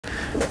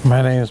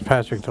My name is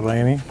Patrick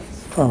Delaney.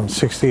 I'm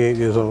 68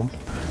 years old.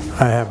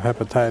 I have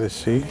hepatitis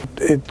C.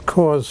 It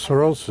causes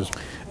cirrhosis,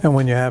 and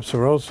when you have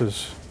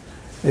cirrhosis,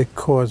 it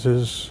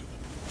causes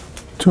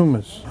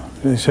tumors.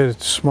 They said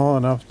it's small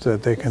enough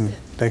that they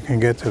can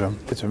get to them.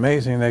 It's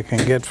amazing they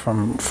can get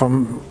from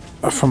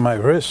my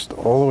wrist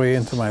all the way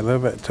into my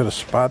liver to the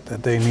spot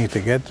that they need to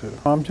get to.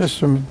 I'm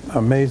just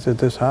amazed at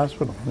this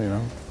hospital. You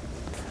know,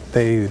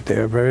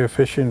 they're very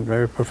efficient,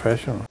 very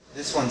professional.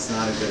 This one's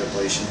not a good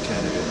ablation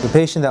candidate. The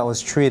patient that was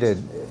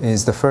treated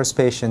is the first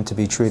patient to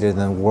be treated in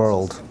the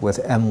world with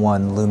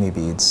M1 Lummi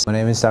Beads. My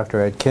name is Dr.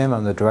 Ed Kim.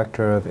 I'm the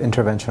Director of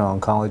Interventional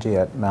Oncology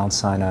at Mount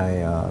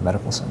Sinai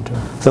Medical Center.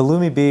 The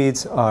Lummi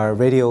Beads are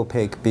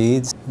radio-opaque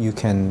beads. You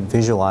can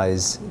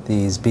visualize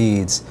these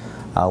beads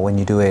when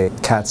you do a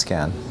CAT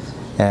scan.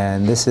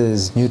 And this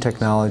is new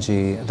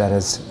technology that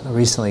has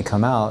recently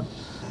come out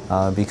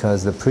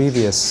because the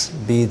previous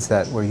beads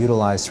that were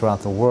utilized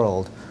throughout the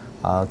world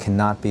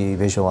cannot be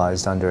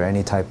visualized under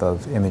any type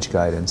of image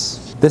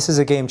guidance. This is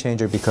a game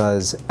changer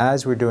because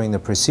as we're doing the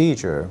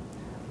procedure,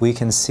 we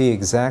can see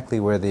exactly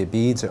where the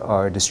beads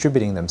are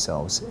distributing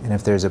themselves. And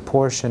if there's a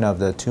portion of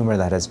the tumor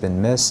that has been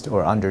missed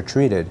or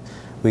undertreated,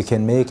 we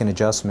can make an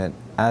adjustment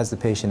as the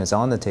patient is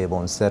on the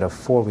table instead of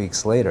 4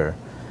 weeks later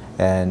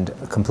and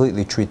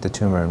completely treat the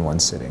tumor in one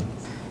sitting.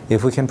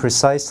 If we can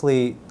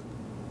precisely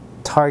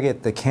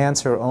target the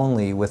cancer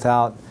only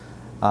without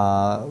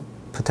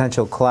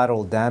potential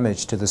collateral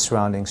damage to the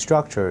surrounding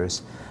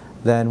structures,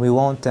 then we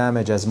won't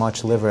damage as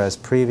much liver as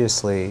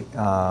previously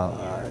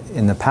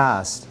in the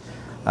past,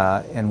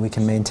 and we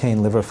can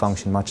maintain liver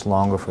function much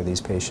longer for these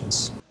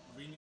patients.